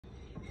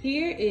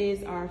Here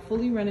is our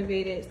fully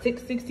renovated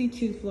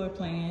 662 floor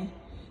plan.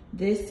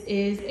 This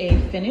is a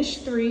finish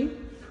 3,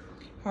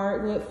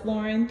 hardwood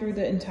flooring through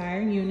the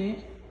entire unit.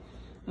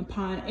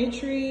 Upon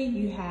entry,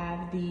 you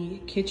have the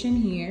kitchen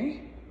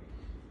here.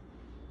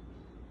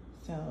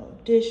 So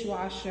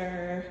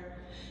dishwasher,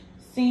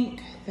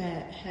 sink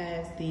that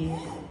has the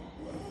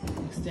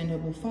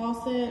extendable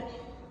faucet,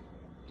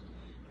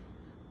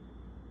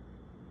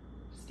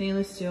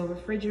 stainless steel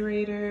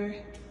refrigerator,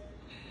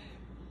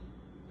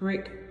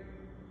 brick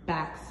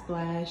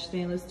backsplash,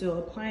 stainless steel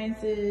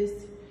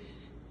appliances,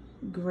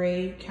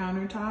 gray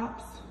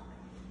countertops.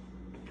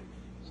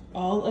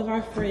 All of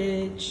our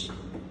fridge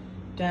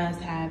does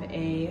have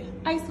a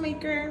ice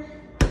maker,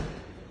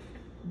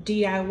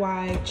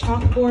 DIY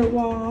chalkboard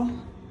wall.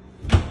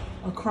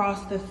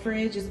 Across the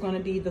fridge is going to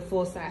be the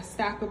full-size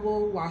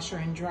stackable washer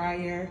and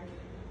dryer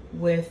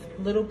with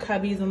little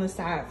cubbies on the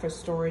side for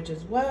storage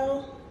as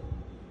well.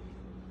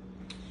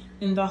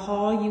 In the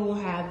hall, you will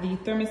have the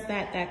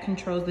thermostat that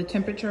controls the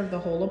temperature of the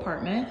whole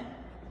apartment,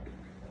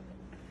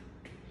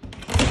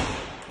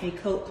 a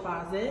coat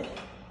closet.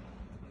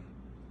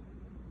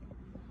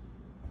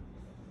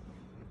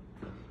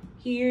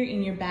 Here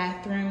in your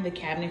bathroom, the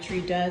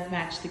cabinetry does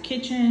match the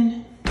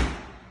kitchen.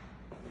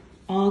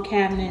 All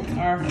cabinets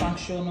are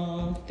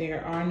functional.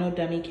 There are no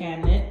dummy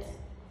cabinets.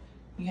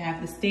 You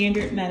have the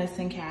standard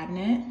medicine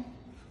cabinet.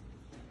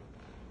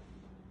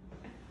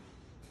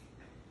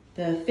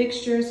 The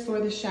fixtures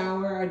for the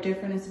shower are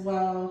different as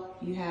well.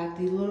 You have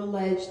the little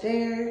ledge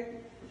there.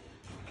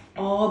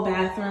 All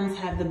bathrooms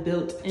have the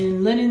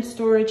built-in linen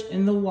storage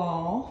in the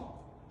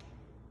wall.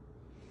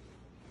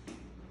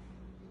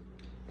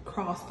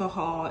 Across the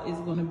hall is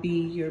going to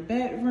be your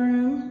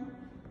bedroom.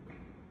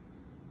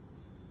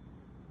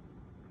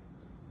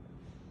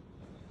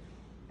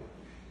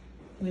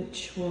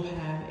 Which will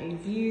have a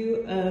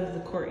view of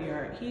the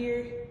courtyard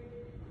here.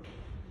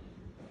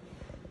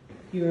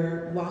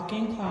 Your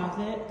walk-in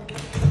closet.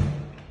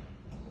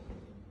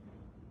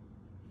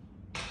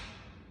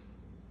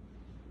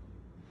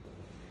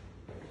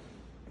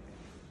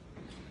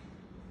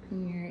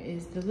 Here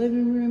is the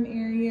living room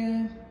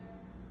area.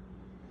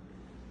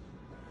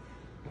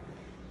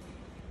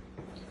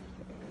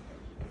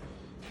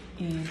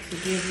 And to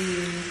give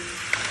you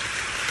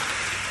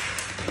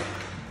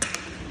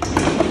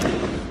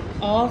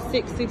all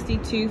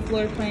 662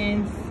 floor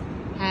plans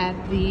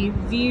have the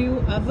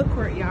view of the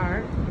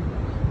courtyard.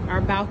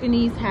 Our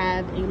balconies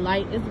have a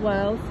light as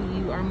well, so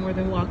you are more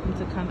than welcome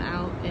to come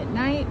out at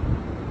night.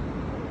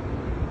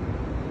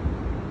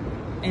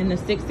 And the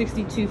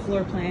 662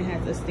 floor plan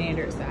has a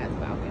standard size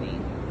balcony.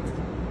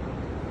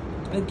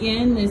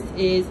 Again, this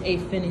is a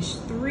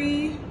finished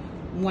 3,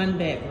 1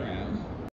 bedroom.